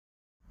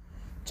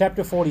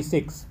Chapter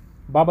 46,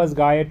 Baba's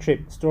Gaya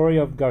Trip, Story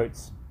of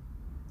Goats.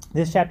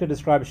 This chapter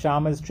describes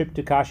Sharma's trip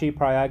to Kashi,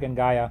 Prayag and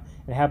Gaya,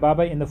 and how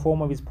Baba in the form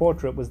of his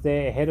portrait was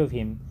there ahead of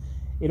him.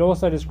 It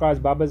also describes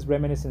Baba's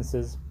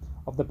reminiscences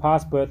of the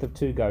past birth of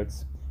two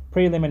goats.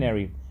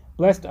 Preliminary.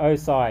 Blessed, O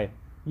Sai,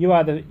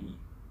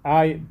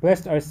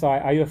 blessed, O Sai,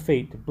 are your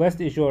feet,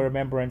 blessed is your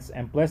remembrance,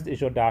 and blessed is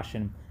your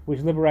darshan,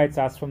 which liberates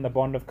us from the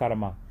bond of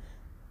karma.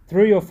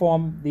 Though your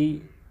form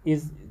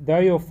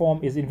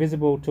is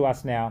invisible to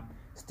us now,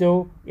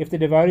 still, if the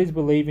devotees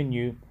believe in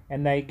you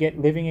and they get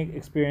living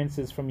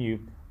experiences from you,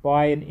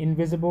 by an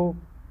invisible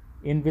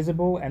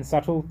and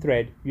subtle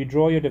thread, you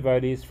draw your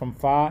devotees from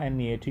far and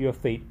near to your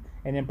feet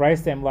and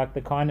embrace them like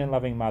the kind and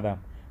loving mother.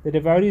 The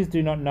devotees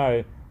do not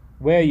know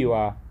where you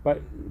are,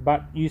 but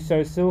you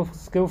so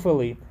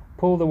skillfully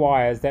pull the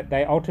wires that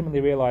they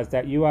ultimately realize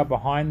that you are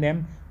behind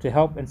them to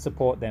help and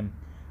support them.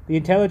 The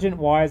intelligent,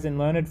 wise, and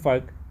learned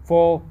folk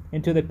fall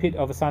into the pit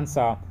of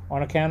sansar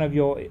on account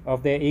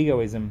of their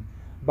egoism,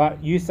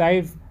 but you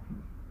save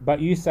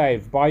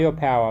by your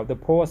power the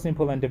poor,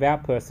 simple, and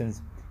devout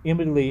persons.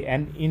 Inwardly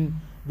and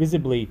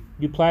invisibly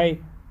you play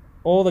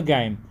all the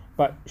game,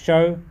 but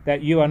show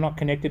that you are not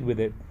connected with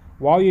it.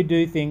 While you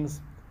do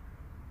things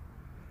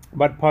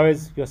but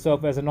pose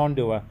yourself as a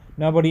non-doer,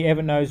 nobody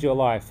ever knows your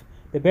life.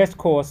 The best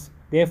course,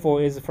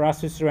 therefore, is for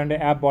us to surrender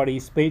our body,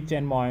 speech,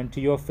 and mind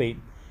to your feet,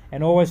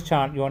 and always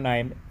chant your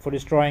name for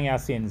destroying our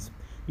sins.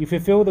 You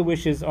fulfill the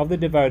wishes of the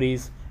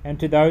devotees, and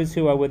to those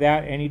who are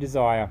without any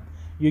desire,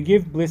 you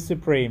give bliss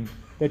supreme.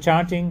 The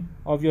chanting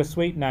of your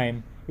sweet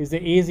name is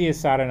the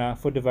easiest sadhana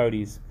for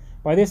devotees.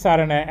 By this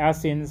sadhana, our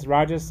sins,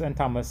 rajas and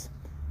tamas,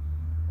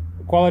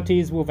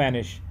 qualities will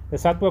vanish. The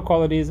sattva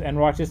qualities and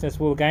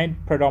righteousness will gain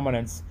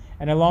predominance,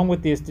 and along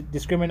with this,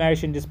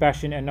 discrimination,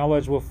 dispassion, and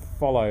knowledge will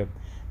follow.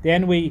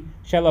 Then we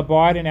shall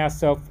abide in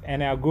ourself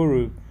and our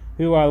Guru,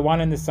 who are one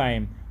and the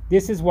same.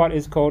 This is what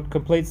is called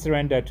complete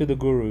surrender to the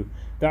Guru.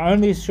 The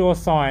only sure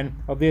sign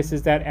of this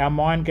is that our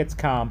mind gets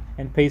calm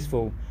and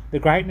peaceful. The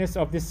greatness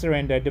of this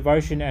surrender,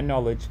 devotion, and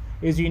knowledge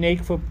is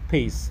unique for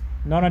peace,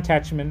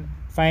 non-attachment,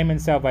 fame,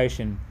 and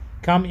salvation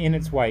come in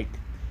its wake.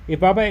 If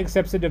Baba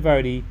accepts a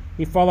devotee,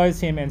 he follows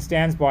him and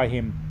stands by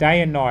him,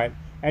 day and night,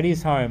 at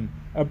his home,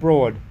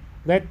 abroad.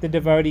 Let the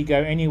devotee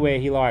go anywhere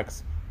he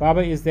likes.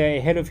 Baba is there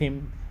ahead of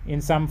him in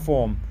some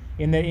form,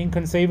 in the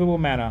inconceivable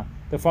manner.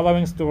 The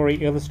following story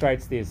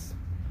illustrates this.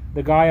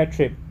 The Gaya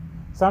Trip.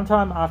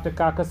 Sometime after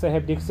Kaka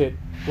Saheb Dixit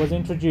was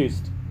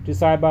introduced to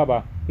Sai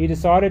Baba, he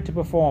decided to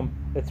perform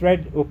the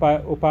thread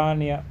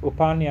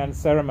Upanyan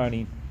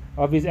ceremony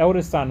of his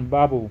eldest son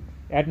Babu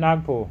at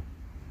Nagpur.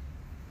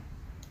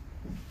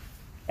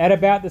 At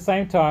about the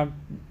same time,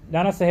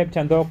 Nana Saheb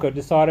Chandorkar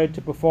decided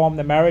to perform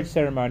the marriage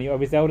ceremony of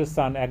his eldest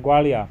son at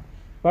Gwalior.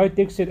 Both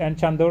Dixit and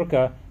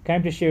Chandorkar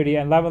came to Shirdi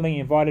and lovingly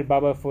invited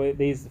Baba for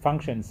these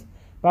functions.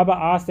 Baba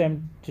asked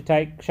them to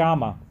take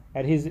Sharma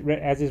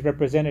as his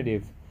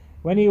representative.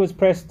 When he was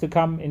pressed to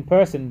come in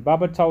person,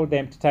 Baba told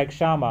them to take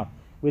Sharma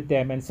with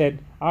them and said,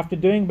 after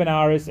doing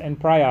Benares and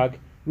Prayag,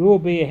 we will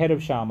be ahead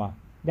of Sharma.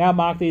 Now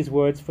mark these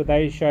words, for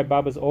they show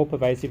Baba's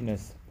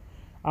all-pervasiveness.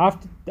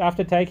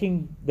 After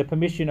taking the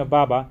permission of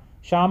Baba,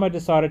 Sharma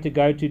decided to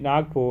go to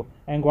Nagpur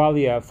and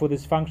Gwalior for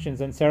these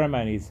functions and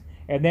ceremonies,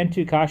 and then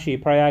to Kashi,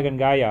 Prayag and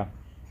Gaya.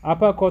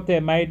 Appa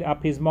Kote made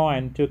up his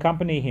mind to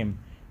accompany him.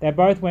 They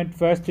both went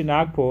first to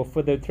Nagpur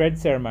for the thread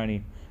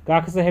ceremony.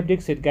 Kaka Saheb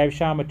Dixit gave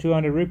Sharma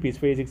 200 rupees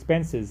for his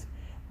expenses.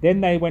 Then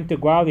they went to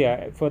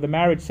Gwalior for the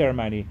marriage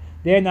ceremony.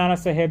 There Nana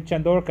Saheb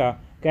Chandorkar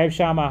gave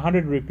Sharma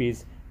 100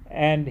 rupees,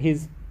 and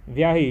his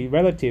Vyahi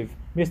relative,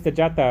 Mr.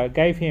 Jatta,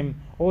 gave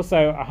him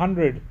also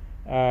 100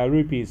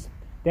 rupees.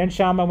 Then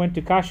Sharma went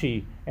to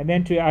Kashi and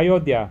then to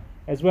Ayodhya,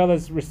 he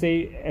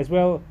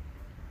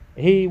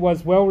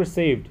was well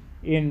received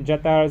in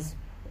Jatta's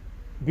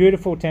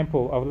beautiful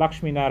temple of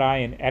Lakshmi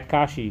Narayan at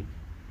Kashi,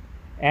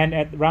 and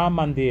at Ram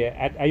Mandir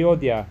at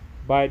Ayodhya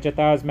by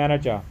Jatta's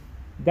manager.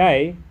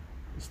 They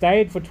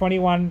stayed for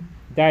 21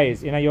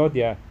 days in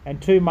Ayodhya and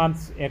 2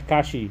 months at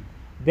Kashi.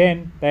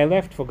 Then they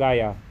left for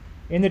Gaya.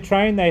 In the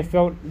train they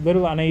felt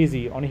little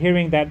uneasy on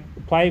hearing that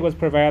plague was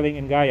prevailing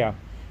in Gaya,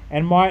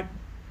 and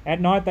at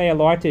night they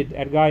alighted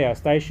at Gaya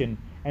station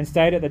and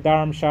stayed at the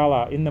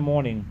Dharamshala in the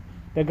morning.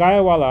 The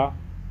Gayawala,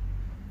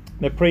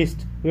 the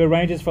priest who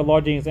arranges for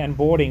lodgings and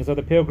boardings of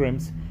the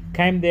pilgrims,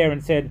 came there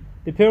and said,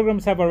 "The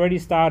pilgrims have already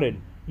started.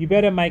 You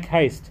better make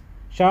haste."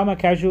 Sharma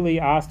casually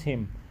asked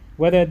him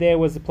whether there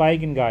was a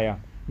plague in Gaya.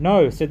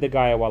 "No," said the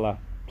Gayawala.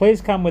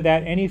 "Please come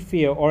without any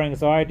fear or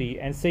anxiety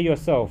and see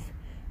yourself."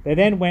 They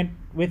then went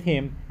with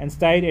him and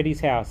stayed at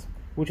his house,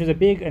 which was a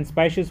big and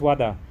spacious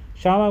wada.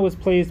 Sharma was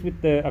pleased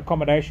with the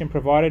accommodation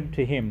provided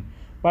to him,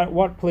 but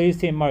what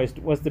pleased him most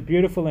was the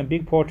beautiful and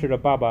big portrait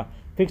of Baba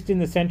fixed in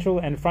the central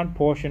and front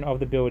portion of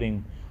the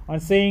building. On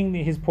seeing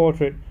his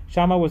portrait,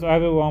 Sharma was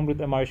overwhelmed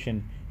with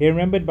emotion. He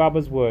remembered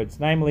Baba's words,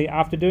 namely,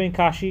 after doing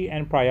Kashi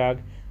and Prayag,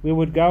 we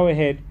would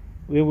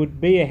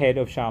be ahead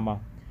of Sharma.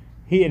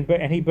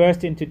 He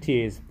burst into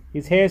tears.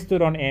 His hair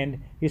stood on end,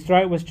 his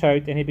throat was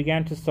choked, and he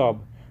began to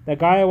sob. The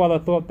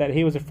Gayawala thought that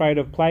he was afraid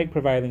of plague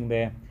prevailing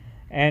there,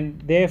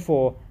 and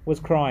therefore was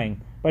crying.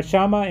 But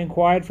Sharma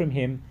inquired from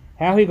him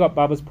how he got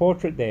Baba's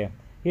portrait there.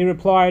 He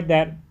replied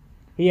that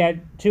he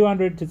had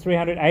 200 to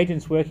 300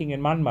 agents working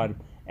in Manmad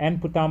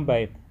and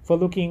Putambe for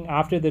looking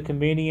after the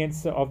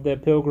convenience of the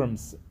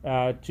pilgrims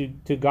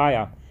to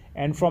Gaya,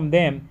 and from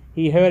them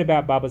he heard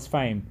about Baba's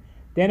fame.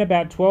 Then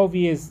about 12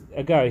 years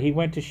ago he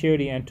went to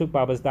Shirdi and took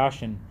Baba's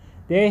darshan.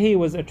 There he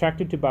was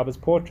attracted to Baba's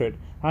portrait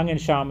hung in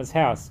Sharma's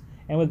house,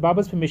 and with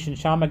Baba's permission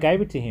Sharma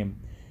gave it to him.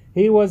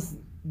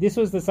 This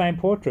was the same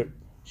portrait.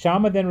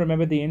 Sharma then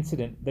remembered the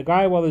incident. The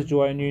Gayawala's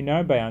joy knew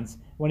no bounds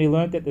when he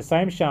learnt that the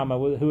same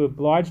Sharma who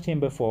obliged him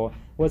before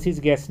was his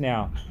guest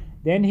now.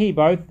 Then they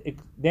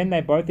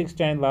both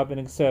exchanged love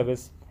and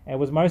service, and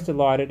was most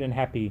delighted and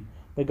happy.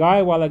 The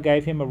Gayawala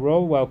gave him a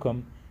royal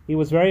welcome. He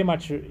was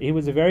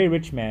a very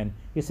rich man.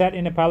 He sat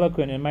in a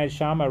palanquin and made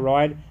Sharma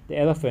ride the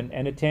elephant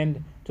and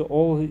attend to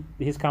all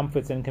his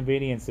comforts and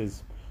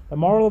conveniences. The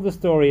moral of the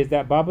story is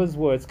that Baba's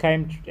words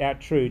came out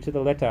true to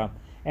the letter,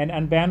 and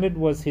unbounded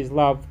was his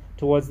love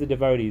towards the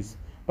devotees.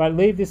 But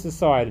leave this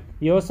aside,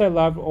 he also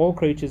loved all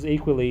creatures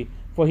equally,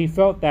 for he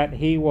felt that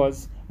he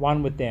was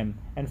one with them,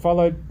 and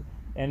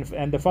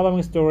the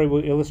following story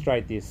will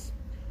illustrate this.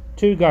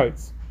 2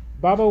 goats.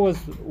 Baba was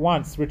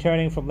once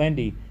returning from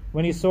Lendi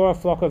when he saw a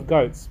flock of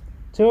goats.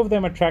 2 of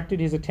them attracted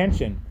his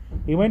attention.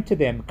 He went to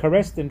them,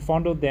 caressed and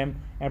fondled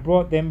them, and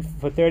brought them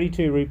for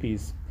 32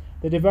 rupees.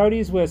 The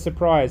devotees were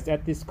surprised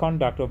at this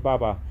conduct of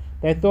Baba.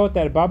 They thought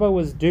that Baba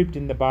was duped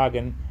in the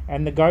bargain,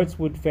 and the goats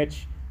would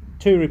fetch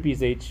 2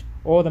 rupees each,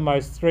 or the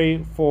most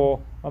 3,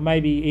 4, or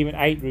maybe even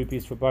 8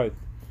 rupees for both.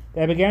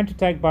 They began to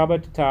take Baba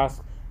to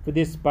task for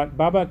this, but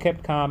Baba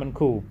kept calm and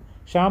cool.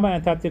 Sharma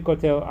and Tatya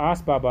Kotel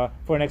asked Baba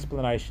for an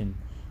explanation.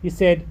 He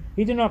said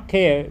he did not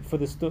care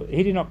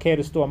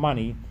to store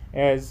money,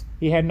 as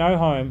he had no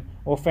home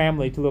or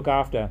family to look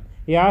after.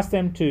 He asked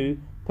them to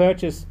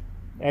purchase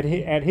at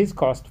his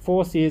cost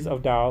 4 seers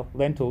of dal,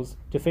 lentils,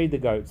 to feed the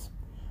goats.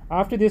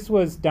 After this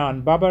was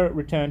done, Baba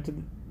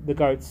returned the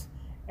goats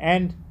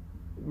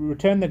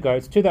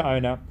to the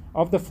owner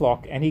of the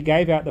flock, and he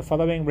gave out the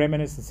following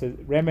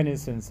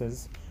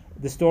reminiscences,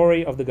 the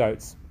story of the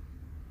goats.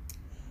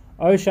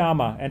 O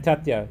Sharma and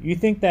Tatya, you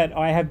think that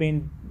I have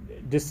been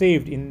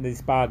deceived in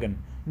this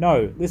bargain.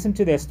 No, listen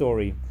to their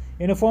story.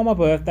 In a former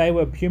birth they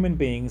were human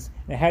beings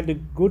and had the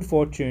good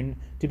fortune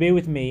to be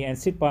with me and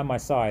sit by my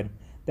side.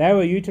 They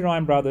were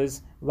uterine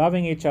brothers,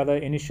 loving each other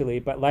initially,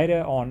 but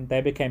later on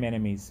they became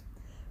enemies.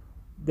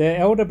 The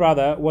elder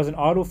brother was an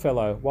idle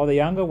fellow, while the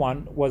younger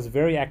one was a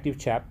very active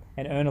chap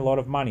and earned a lot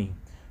of money.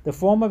 The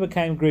former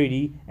became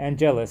greedy and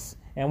jealous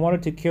and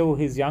wanted to kill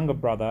his younger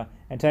brother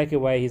and take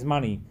away his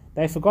money.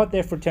 They forgot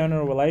their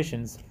fraternal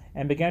relations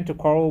and began to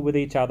quarrel with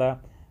each other.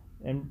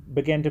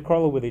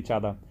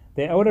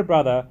 Their elder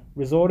brother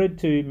resorted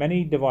to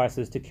many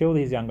devices to kill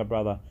his younger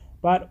brother,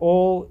 but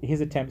all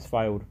his attempts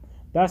failed.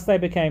 Thus they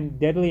became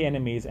deadly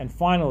enemies, and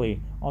finally,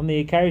 on the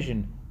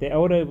occasion, the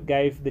elder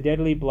gave the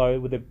deadly blow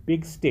with a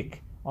big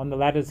stick on the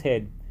latter's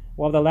head,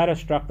 while the latter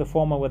struck the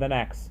former with an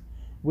axe,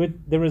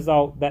 with the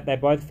result that they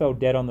both fell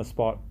dead on the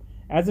spot.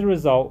 As a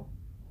result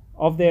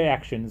of their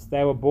actions,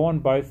 they were born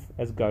both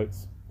as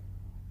goats.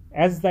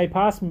 As they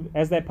passed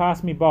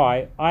me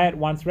by, I at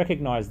once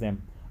recognized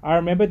them. I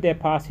remembered their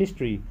past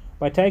history.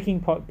 By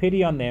taking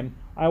pity on them,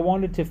 I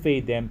wanted to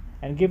feed them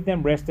and give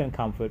them rest and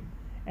comfort.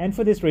 And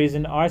for this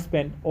reason I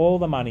spent all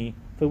the money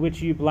for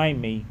which you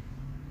blame me.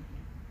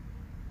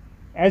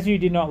 As you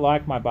did not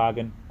like my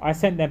bargain, I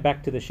sent them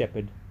back to the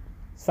shepherd.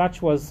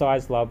 Such was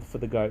Sai's love for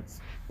the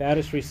goats. Bow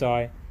to Sri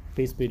Sai,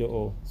 peace be to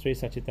all. Sri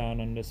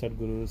Sachidananda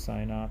Sadguru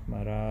Sainath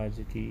Maharaj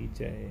Ki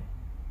Jai.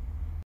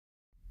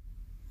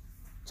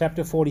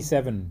 Chapter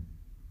 47.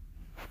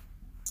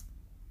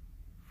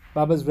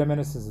 Baba's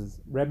Reminiscences.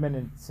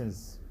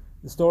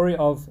 The story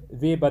of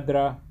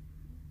Veerbhadrapa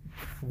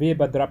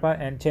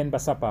and Chen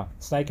Basappa,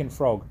 Snake and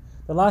Frog.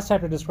 The last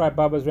chapter described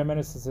Baba's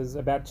reminiscences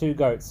about 2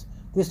 goats.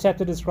 This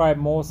chapter described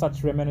more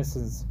such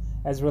reminiscences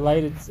as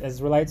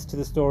relates to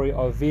the story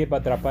of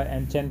Veerbhadrapa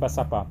and Chen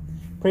Basappa.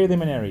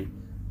 Preliminary.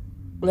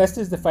 Blessed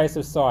is the face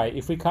of Sai.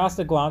 If we cast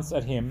a glance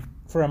at him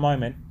for a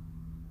moment,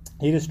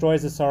 he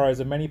destroys the sorrows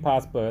of many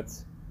past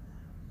births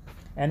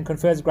and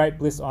confers great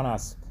bliss on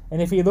us.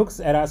 And if he looks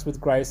at us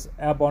with grace,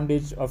 our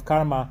bondage of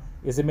karma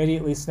is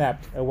immediately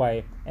snapped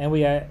away, and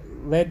we are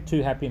led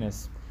to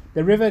happiness.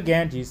 The river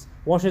Ganges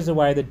washes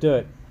away the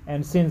dirt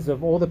and sins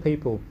of all the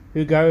people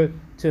who go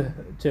to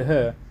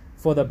her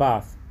for the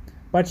bath.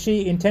 But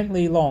she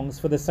intently longs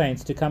for the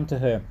saints to come to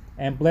her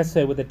and bless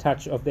her with a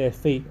touch of their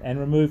feet and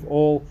remove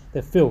all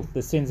the filth,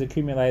 the sins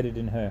accumulated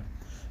in her.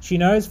 She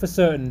knows for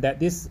certain that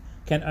this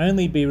can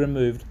only be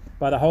removed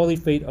by the holy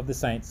feet of the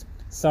saints.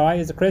 Sai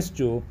is a crest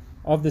jewel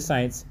of the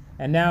saints,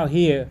 and now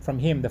hear from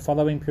him the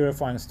following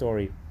purifying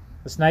story.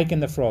 The Snake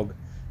and the Frog.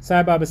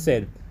 Sai Baba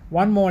said,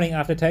 one morning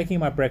after taking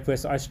my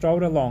breakfast, I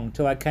strolled along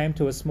till I came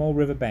to a small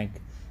river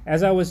bank.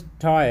 As I was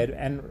tired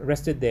and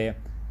rested there,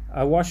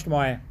 I washed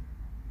my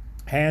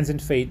hands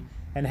and feet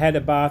and had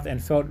a bath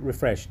and felt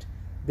refreshed.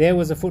 There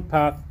was a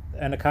footpath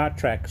and a cart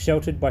track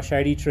sheltered by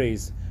shady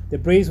trees. The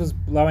breeze was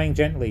blowing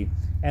gently,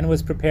 and I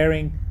was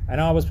preparing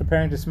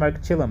to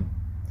smoke chillum.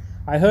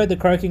 I heard the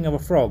croaking of a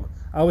frog.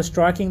 I was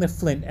striking the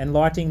flint and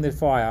lighting the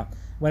fire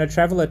when a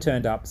traveller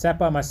turned up, sat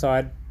by my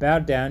side,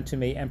 bowed down to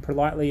me, and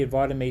politely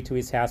invited me to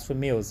his house for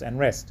meals and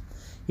rest.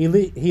 He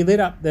lit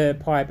up the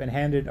pipe and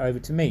handed it over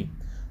to me.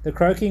 The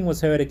croaking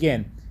was heard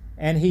again,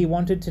 and he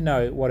wanted to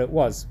know what it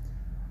was.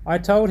 I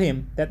told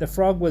him that the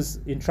frog was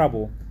in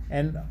trouble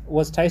and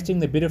was tasting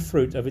the bitter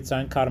fruit of its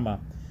own karma.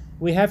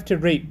 We have to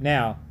reap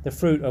now the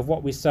fruit of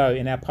what we sow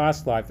in our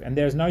past life, and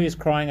there is no use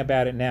crying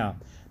about it now.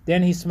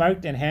 Then he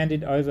smoked and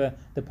handed over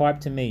the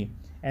pipe to me,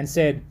 and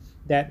said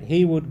that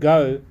he would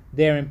go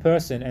there in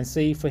person and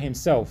see for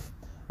himself.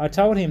 I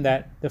told him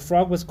that the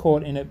frog was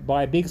caught in it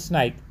by a big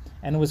snake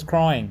and was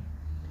crying.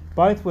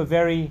 Both were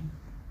very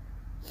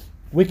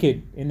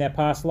wicked in their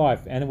past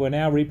life and were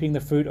now reaping the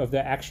fruit of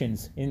their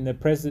actions in the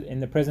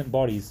present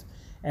bodies.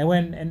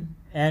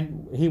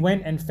 And he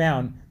went and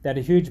found that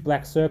a huge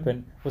black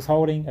serpent was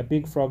holding a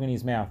big frog in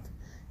his mouth.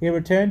 He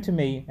returned to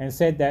me and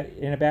said that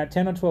in about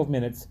 10 or 12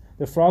 minutes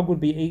the frog would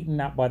be eaten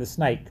up by the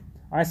snake.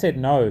 I said,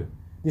 "No,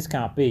 this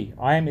can't be.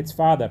 I am its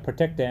father,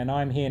 protector, and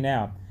I am here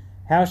now.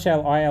 How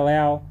shall I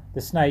allow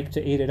the snake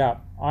to eat it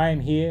up?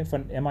 Am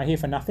I here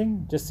for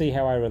nothing? Just see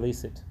how I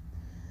release it."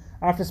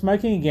 After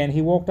smoking again,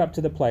 he walked up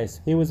to the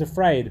place. He was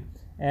afraid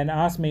and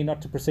asked me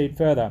not to proceed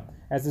further,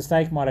 as the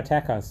snake might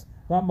attack us.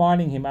 Not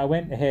minding him, I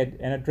went ahead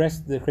and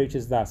addressed the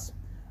creatures thus: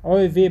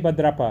 "O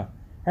Virabhadrapa,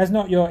 has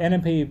not your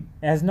enemy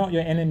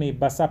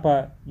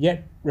Basapa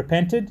yet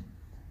repented?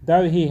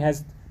 Though he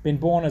has been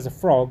born as a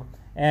frog,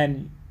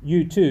 and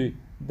you too,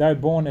 though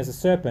born as a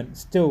serpent,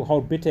 still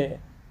hold bitter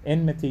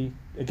enmity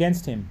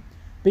against him.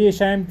 Be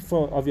ashamed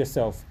of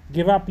yourself.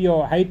 Give up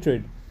your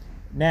hatred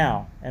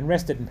now and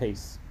rest in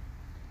peace."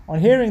 On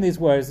hearing these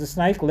words, the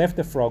snake left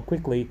the frog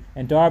quickly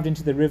and dived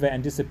into the river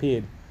and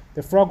disappeared.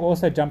 The frog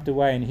also jumped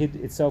away and hid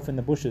itself in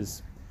the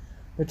bushes.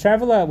 The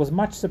traveller was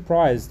much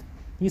surprised.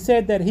 He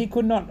said that he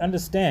could not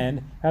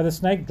understand how the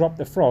snake dropped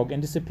the frog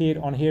and disappeared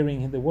on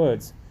hearing the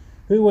words.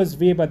 Who was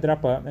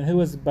Virabhadrapa and who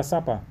was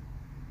Basapa?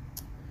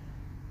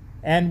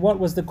 And what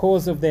was the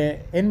cause of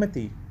their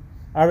enmity?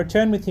 I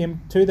returned with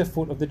him to the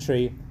foot of the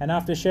tree, and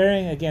after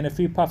sharing again a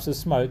few puffs of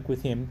smoke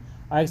with him,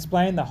 I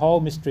explained the whole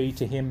mystery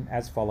to him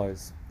as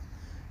follows.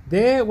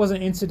 There was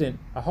an incident,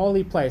 a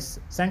holy place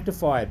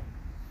sanctified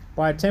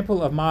by a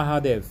temple of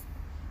Mahadev,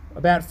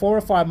 about 4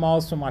 or 5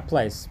 miles from my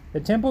place. The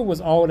temple was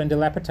old and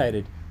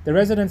dilapidated. The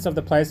residents of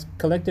the place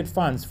collected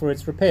funds for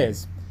its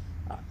repairs,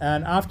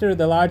 and after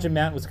the large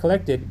amount was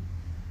collected,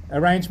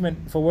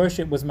 arrangement for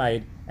worship was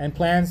made, and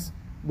plans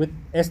with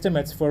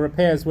estimates for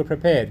repairs were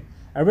prepared.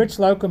 A rich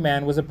local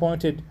man was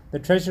appointed the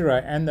treasurer,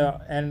 and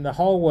the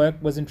whole work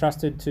was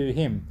entrusted to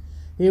him.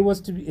 He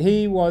was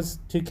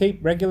to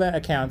keep regular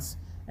accounts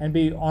and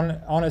be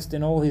honest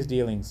in all his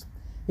dealings.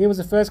 He was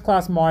a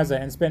first-class miser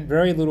and spent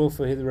very little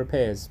for his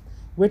repairs,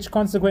 which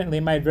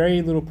consequently made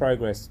very little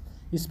progress.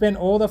 He spent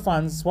all the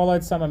funds,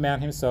 swallowed some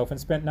amount himself, and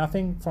spent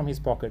nothing from his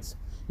pockets.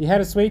 He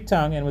had a sweet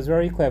tongue and was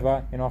very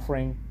clever in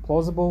offering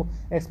plausible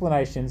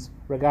explanations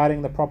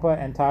regarding the proper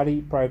and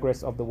tardy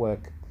progress of the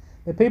work.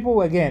 The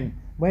people again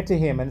went to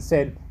him and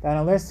said that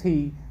unless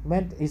he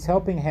lent his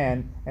helping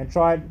hand and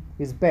tried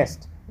his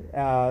best,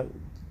 the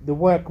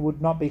work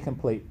would not be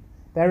complete.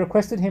 They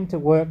requested him to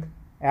work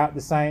out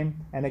the same,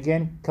 and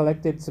again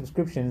collected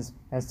subscriptions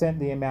and sent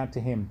the amount to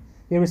him.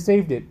 He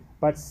received it,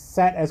 but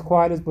sat as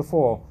quiet as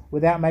before,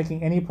 without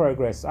making any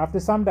progress. After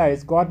some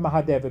days, God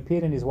Mahadev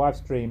appeared in his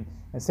wife's dream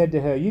and said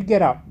to her, "You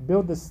get up,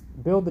 build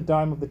the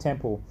dome of the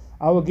temple.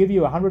 I will give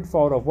you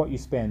 100-fold of what you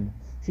spend."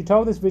 She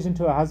told this vision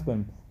to her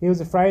husband. He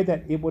was afraid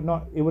that it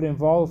would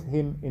involve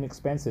him in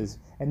expenses,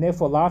 and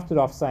therefore laughed it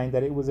off, saying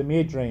that it was a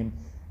mere dream,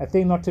 a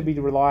thing not to be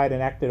relied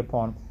and acted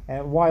upon.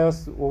 And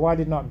why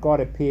did not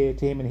God appear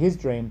to him in his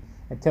dream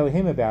and tell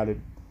him about it?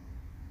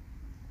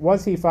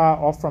 Was he far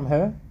off from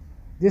her?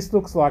 This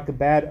looks like a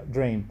bad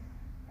dream,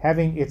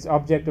 having its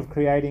object of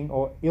creating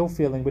or ill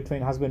feeling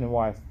between husband and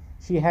wife.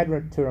 She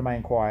had to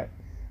remain quiet.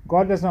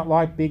 God does not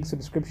like big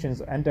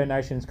subscriptions and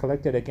donations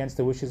collected against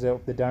the wishes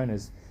of the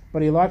donors,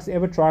 but he likes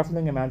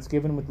ever-trifling amounts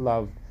given with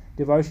love,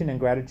 devotion, and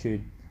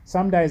gratitude.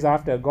 Some days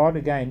after, God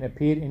again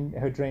appeared in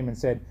her dream and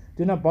said,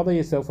 "Do not bother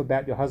yourself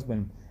about your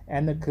husband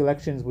and the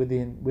collections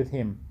with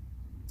him.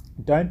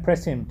 Don't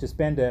press him to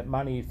spend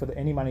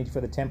any money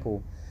for the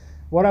temple.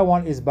 What I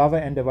want is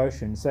bhava and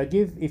devotion, so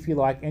give, if you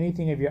like,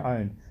 anything of your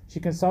own." She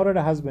consulted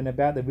her husband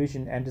about the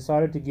vision and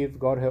decided to give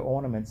God her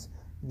ornaments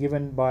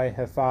given by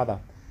her father.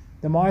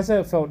 The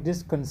miser felt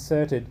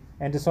disconcerted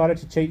and decided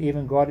to cheat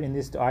even God in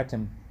this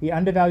item. He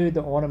undervalued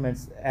the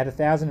ornaments at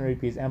 1,000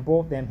 rupees and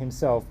bought them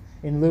himself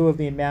in lieu of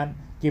the amount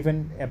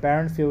given and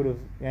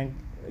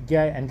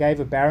gave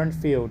a barren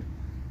field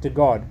to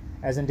God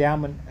as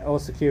endowment or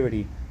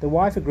security. The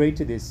wife agreed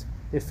to this.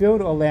 The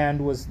field or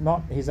land was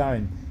not his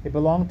own. It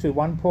belonged to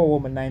one poor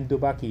woman named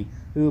Dubaki,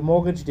 who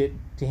mortgaged it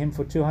to him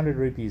for 200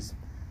 rupees.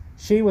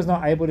 She was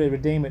not able to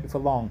redeem it for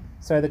long,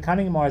 so the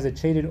cunning miser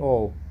cheated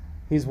all,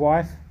 his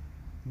wife,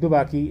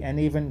 Dubaki, and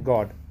even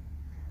God.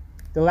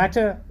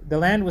 The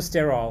land was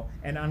sterile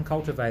and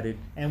uncultivated,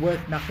 and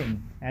worth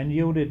nothing, and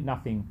yielded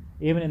nothing,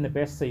 even in the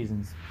best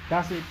seasons.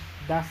 Thus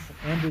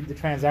ended the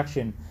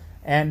transaction,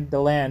 and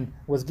the land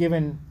was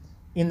given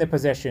in the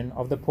possession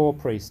of the poor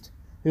priest,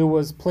 who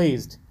was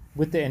pleased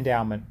with the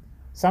endowment.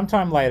 Some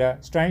time later,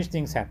 strange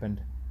things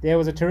happened. There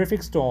was a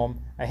terrific storm,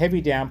 a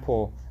heavy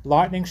downpour.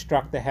 Lightning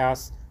struck the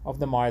house of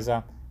the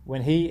miser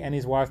when he and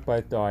his wife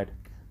both died.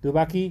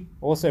 Dubaki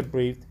also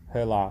breathed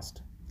her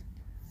last.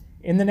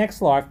 In the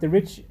next life, the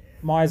rich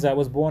miser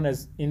was born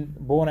at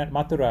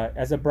Mathura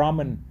as a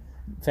Brahmin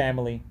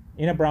family,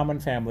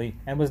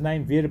 and was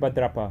named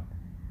Veerbhadrappa.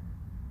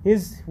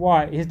 His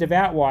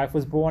devout wife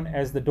was born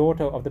as the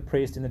daughter of the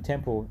priest in the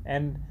temple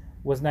and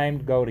was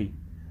named Gauri.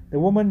 The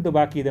woman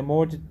Dubaki,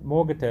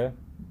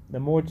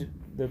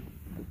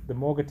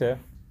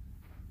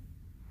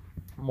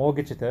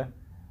 Morgachita,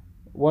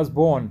 was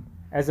born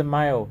as a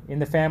male in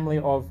the family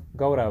of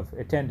Gaurav,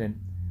 attendant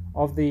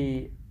of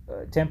the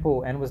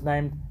temple, and was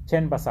named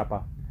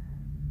Chenbasappa.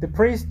 The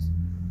priest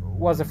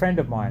was a friend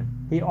of mine.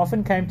 He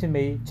often came to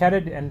me,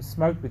 chatted and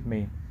smoked with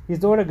me. His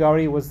daughter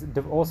Gauri was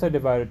also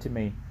devoted to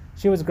me.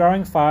 She was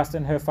growing fast,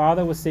 and her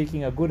father was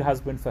seeking a good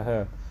husband for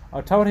her.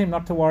 I told him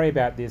not to worry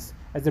about this,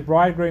 as the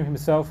bridegroom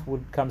himself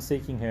would come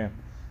seeking her.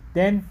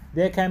 Then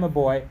there came a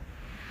boy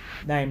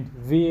named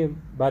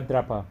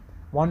Veerbhadrappa,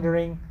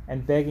 wandering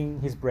and begging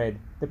his bread,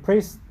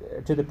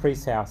 to the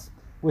priest's house.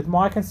 With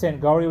my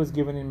consent, Gauri was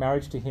given in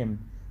marriage to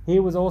him. He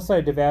was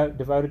also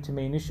devoted to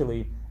me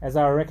initially, as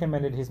I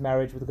recommended his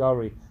marriage with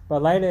Gauri,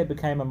 but later it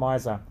became a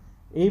miser.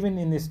 Even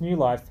in this new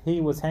life, he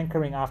was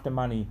hankering after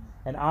money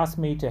and asked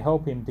me to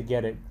help him to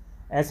get it,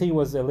 as he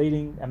was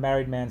leading a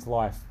married man's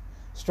life.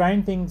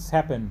 Strange things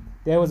happened.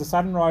 There was a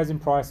sudden rise in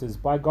prices.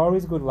 By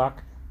Gauri's good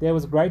luck, there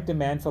was great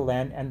demand for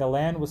land, and the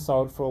land was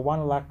sold for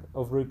 1 lakh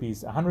of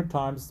rupees, 100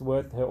 times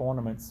worth her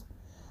ornaments.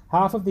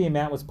 Half of the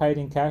amount was paid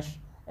in cash,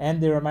 and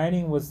the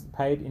remaining was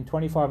paid in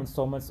 25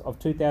 installments of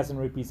 2,000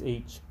 rupees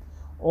each.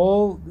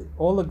 All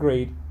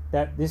agreed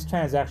that this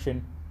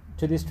transaction,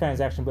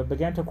 but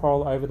began to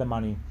quarrel over the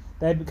money.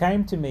 They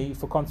came to me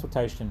for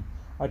consultation.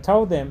 I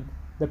told them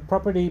the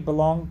property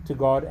belonged to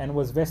God and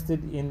was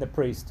vested in the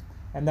priest,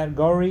 and that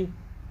Gauri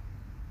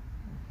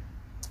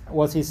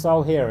was his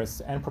sole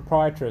heiress and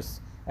proprietress,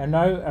 and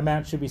no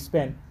amount should be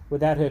spent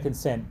without her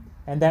consent,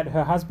 and that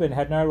her husband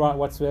had no right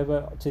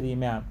whatsoever to the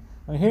amount.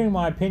 On hearing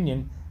my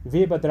opinion,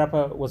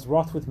 Veerbhadrappa was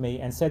wroth with me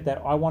and said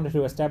that I wanted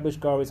to establish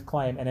Gauri's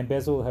claim and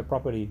embezzle her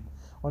property.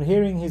 On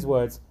hearing his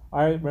words,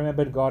 I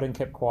remembered God and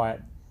kept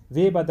quiet.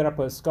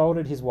 Veerbhadrappa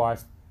scolded his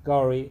wife,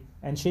 Gauri,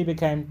 and she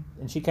came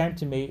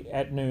to me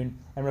at noon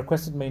and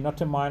requested me not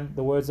to mind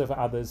the words of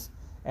others,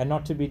 and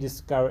not to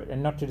discard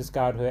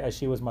her, as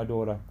she was my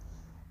daughter.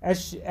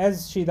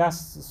 As she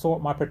thus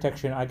sought my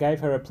protection, I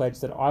gave her a pledge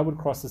that I would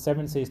cross the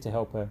 7 seas to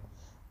help her.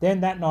 Then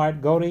that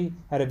night Gauri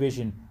had a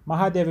vision.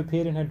 Mahadev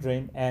appeared in her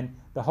dream, and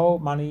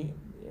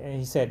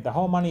he said, "The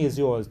whole money is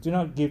yours. Do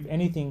not give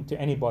anything to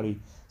anybody.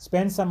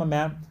 Spend some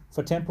amount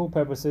for temple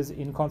purposes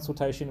in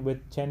consultation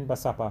with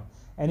Chenbasappa,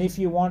 and if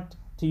you want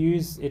to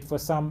use it for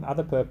some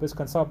other purpose,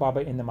 consult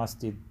Baba in the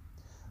masjid."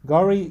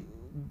 Gauri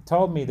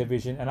told me the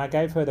vision, and I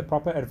gave her the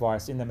proper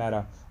advice in the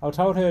matter. I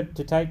told her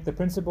to take the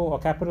principal or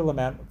capital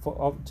amount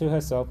to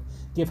herself,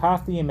 give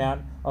half the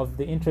amount of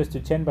the interest to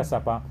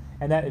Chenbasappa,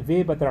 and that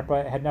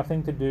Veerbhadrappa had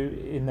nothing to do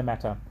in the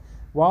matter.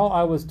 While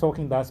I was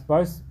talking thus,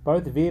 both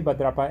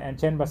Veerbhadrappa and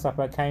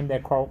Chenbasappa came there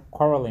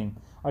quarrelling.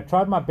 I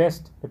tried my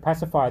best to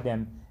pacify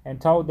them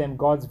and told them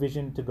God's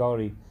vision to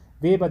Gauri.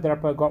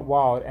 Veerbhadrappa got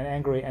wild and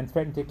angry and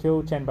threatened to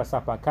kill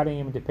Chenbasappa, cutting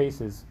him into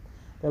pieces.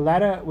 The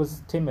latter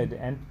was timid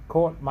and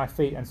caught my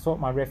feet and sought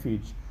my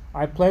refuge.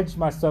 I pledged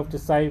myself to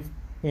save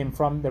him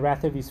from the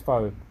wrath of his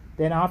foe.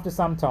 Then after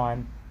some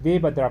time,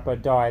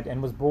 Veerbhadrappa died and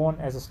was born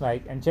as a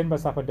snake, and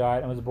Chenbasappa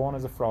died and was born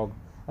as a frog.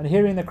 On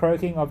hearing the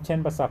croaking of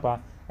Chenbasappa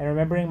and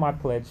remembering my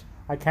pledge,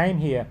 I came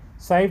here,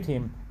 saved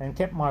him, and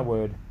kept my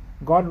word.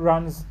 God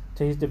runs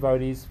to his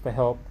devotees for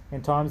help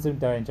in times of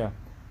danger.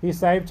 He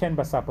saved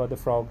Chenbasappa the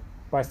frog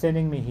by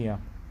sending me here.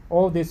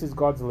 All this is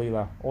God's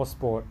Leela, or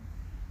sport.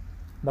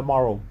 The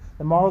moral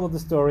of the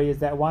story is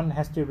that one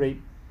has to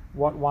reap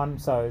what one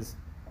sows,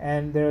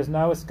 and there is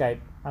no escape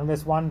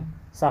unless one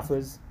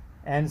suffers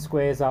and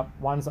squares up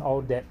one's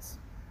old debts.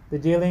 The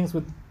dealings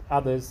with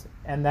others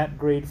and that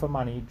greed for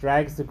money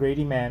drags the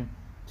greedy man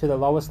to the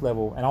lowest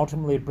level and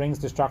ultimately brings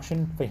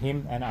destruction for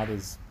him and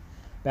others.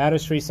 Bow to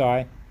Sri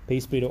Sai,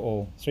 peace be to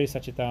all. Sri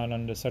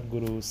Sachidananda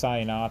Sadguru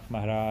Sai Nath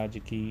Maharaj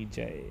Ki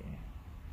Jai.